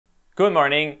Good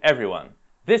morning, everyone.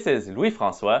 This is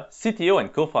Louis-François, CTO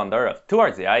and co-founder of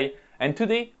Towards AI, and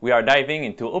today we are diving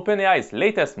into OpenAI's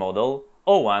latest model,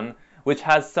 O1, which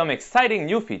has some exciting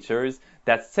new features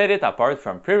that set it apart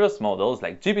from previous models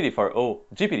like GPT-4o,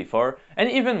 GPT-4, and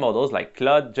even models like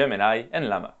Claude, Gemini, and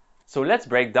Llama. So let's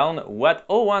break down what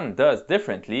O1 does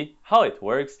differently, how it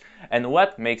works, and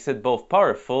what makes it both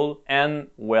powerful and,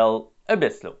 well, a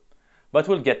bit slow. But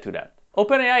we'll get to that.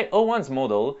 OpenAI O1's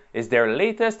model is their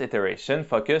latest iteration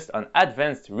focused on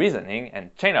advanced reasoning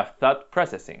and chain-of-thought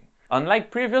processing.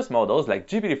 Unlike previous models like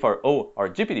GPT-4o or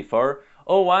GPT-4,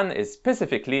 O1 is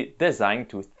specifically designed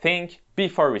to think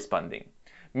before responding,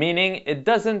 meaning it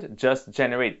doesn't just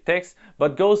generate text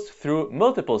but goes through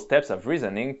multiple steps of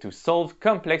reasoning to solve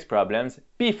complex problems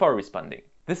before responding.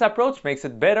 This approach makes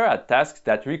it better at tasks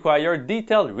that require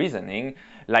detailed reasoning,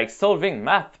 like solving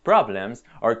math problems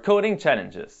or coding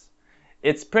challenges.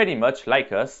 It's pretty much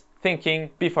like us, thinking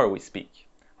before we speak.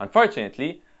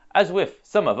 Unfortunately, as with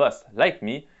some of us like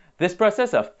me, this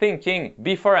process of thinking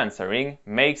before answering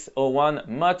makes O1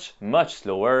 much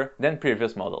slower than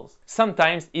previous models,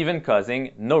 sometimes even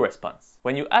causing no response.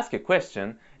 When you ask a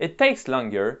question, it takes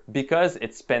longer because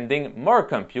it's spending more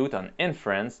compute on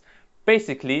inference.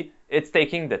 Basically, it's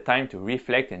taking the time to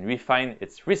reflect and refine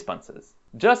its responses.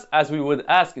 Just as we would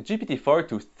ask GPT-4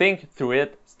 to think through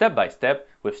it step by step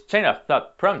with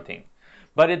chain-of-thought prompting.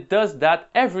 But it does that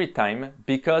every time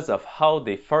because of how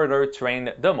they further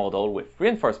trained the model with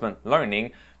reinforcement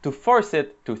learning to force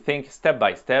it to think step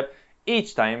by step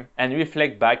each time and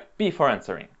reflect back before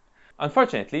answering.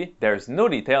 Unfortunately, there's no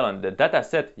detail on the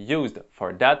dataset used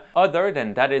for that other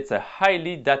than that it's a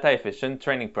highly data-efficient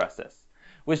training process,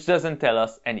 which doesn't tell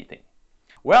us anything.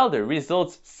 While the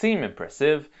results seem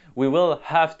impressive, we will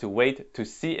have to wait to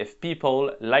see if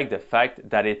people like the fact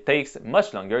that it takes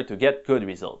much longer to get good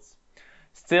results.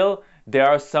 Still, there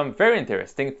are some very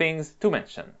interesting things to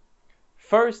mention.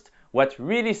 First, what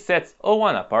really sets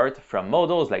O1 apart from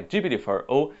models like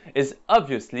GPT-4o is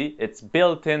obviously its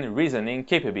built-in reasoning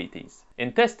capabilities.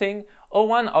 In testing,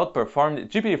 O1 outperformed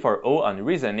GPT-4o on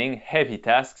reasoning-heavy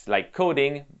tasks like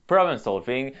coding,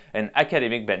 problem-solving, and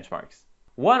academic benchmarks.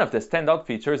 One of the standout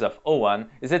features of O1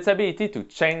 is its ability to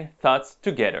chain thoughts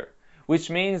together, which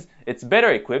means it's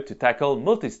better equipped to tackle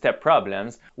multi-step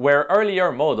problems where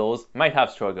earlier models might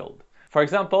have struggled. For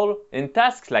example, in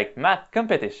tasks like math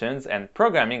competitions and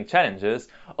programming challenges,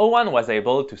 O1 was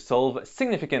able to solve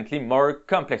significantly more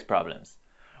complex problems.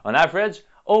 On average,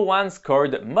 O1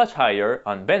 scored much higher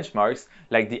on benchmarks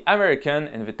like the American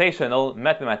Invitational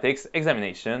Mathematics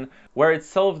Examination, where it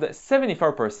solved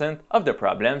 74% of the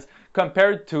problems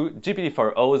compared to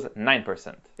GPT-4o's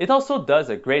 9%. It also does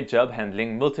a great job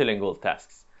handling multilingual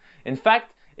tasks. In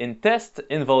fact, in tests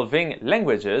involving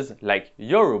languages like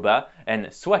Yoruba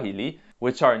and Swahili,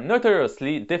 which are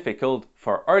notoriously difficult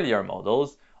for earlier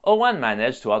models, O1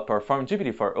 managed to outperform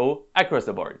GPT-4o across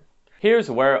the board. Here's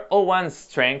where O1's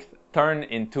strength turned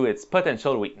into its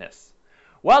potential weakness.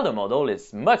 While the model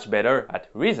is much better at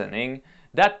reasoning,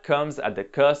 that comes at the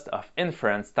cost of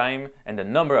inference time and the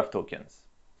number of tokens.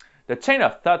 The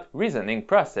chain-of-thought reasoning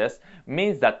process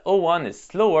means that O1 is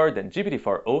slower than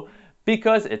GPT-4o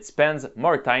because it spends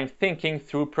more time thinking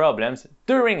through problems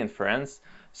during inference,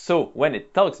 so when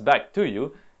it talks back to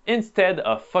you, instead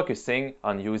of focusing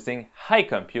on using high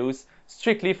compute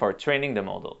strictly for training the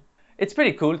model. It's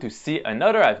pretty cool to see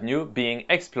another avenue being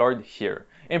explored here,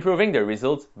 improving the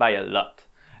results by a lot,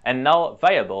 and now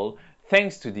viable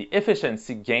thanks to the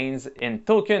efficiency gains in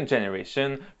token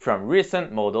generation from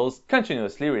recent models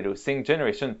continuously reducing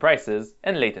generation prices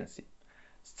and latency.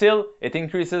 Still, it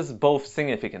increases both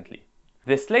significantly.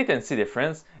 This latency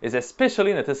difference is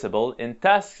especially noticeable in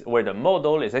tasks where the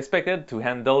model is expected to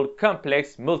handle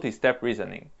complex multi-step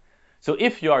reasoning. So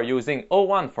if you are using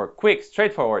O1 for quick,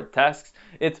 straightforward tasks,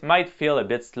 it might feel a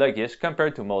bit sluggish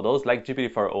compared to models like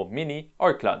GPT-4o Mini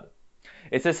or Claude.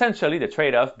 It's essentially the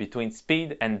trade-off between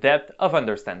speed and depth of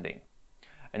understanding.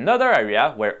 Another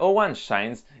area where O1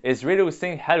 shines is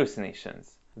reducing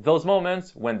hallucinations, those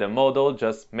moments when the model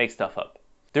just makes stuff up.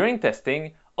 During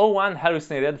testing, O1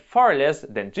 hallucinated far less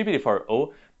than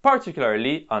GPT-4o,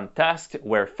 particularly on tasks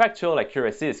where factual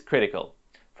accuracy is critical.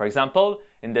 For example,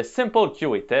 in the simple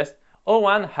QA test,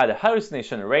 O1 had a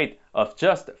hallucination rate of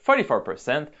just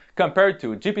 44% compared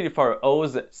to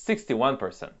GPT-4o's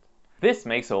 61%. This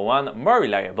makes O1 more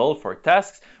reliable for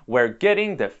tasks where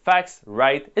getting the facts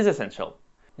right is essential.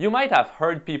 You might have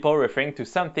heard people referring to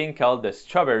something called the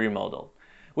strawberry model,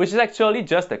 which is actually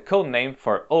just a code name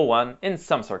for O1 in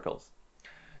some circles.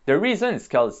 The reason it's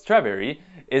called strawberry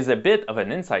is a bit of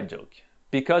an inside joke,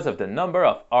 because of the number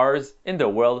of R's in the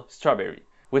word strawberry,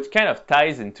 which kind of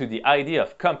ties into the idea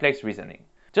of complex reasoning.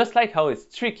 Just like how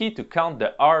it's tricky to count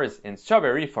the R's in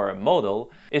strawberry for a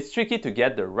model, it's tricky to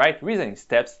get the right reasoning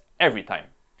steps every time.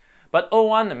 But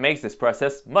O1 makes this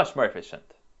process much more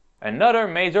efficient. Another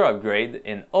major upgrade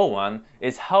in O1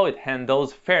 is how it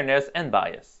handles fairness and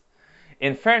bias.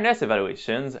 In fairness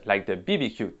evaluations, like the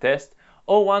BBQ test,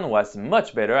 O1 was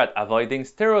much better at avoiding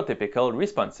stereotypical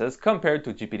responses compared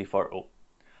to GPT-4o.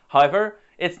 However,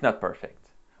 it's not perfect.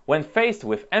 When faced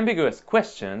with ambiguous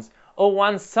questions,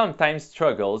 O1 sometimes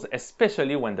struggles,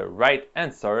 especially when the right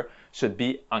answer should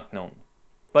be unknown.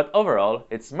 But overall,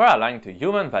 it's more aligned to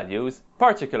human values,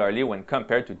 particularly when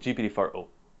compared to GPT-4o.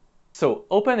 So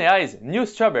OpenAI's new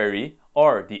Strawberry,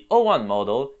 or the O1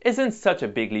 model, isn't such a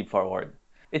big leap forward.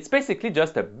 It's basically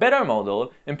just a better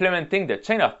model implementing the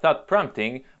chain of thought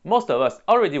prompting most of us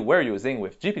already were using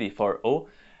with GPT-4o,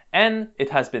 and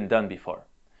it has been done before.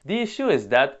 The issue is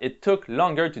that it took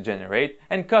longer to generate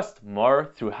and cost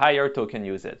more through higher token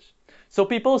usage, so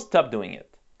people stopped doing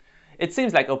it. It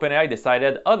seems like OpenAI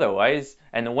decided otherwise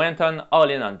and went all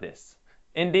in on this.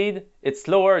 Indeed, it's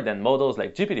slower than models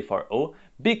like GPT-4o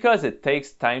because it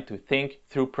takes time to think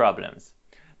through problems.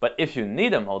 But if you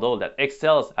need a model that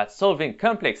excels at solving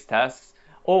complex tasks,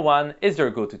 O1 is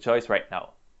your go-to choice right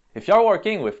now. If you're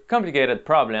working with complicated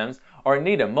problems or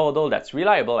need a model that's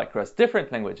reliable across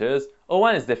different languages,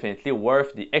 O1 is definitely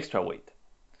worth the extra weight.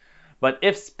 But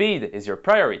if speed is your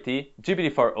priority,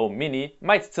 GPT-4o Mini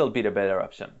might still be the better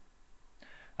option.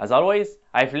 As always,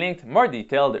 I've linked more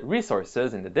detailed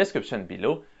resources in the description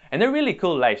below and a really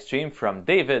cool live stream from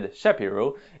David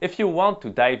Shapiro if you want to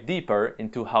dive deeper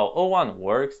into how O1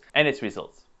 works and its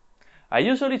results. I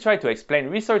usually try to explain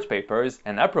research papers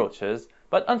and approaches,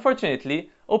 but unfortunately,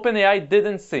 OpenAI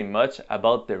didn't say much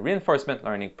about the reinforcement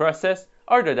learning process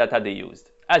or the data they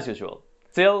used, as usual.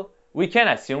 Still, we can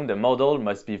assume the model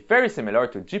must be very similar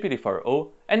to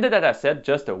GPT-4o and the dataset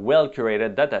just a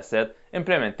well-curated dataset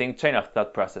implementing chain of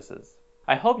thought processes.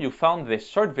 I hope you found this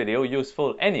short video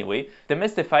useful anyway,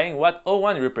 demystifying what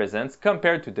O1 represents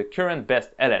compared to the current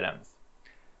best LLMs.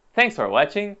 Thanks for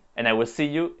watching, and I will see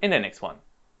you in the next one.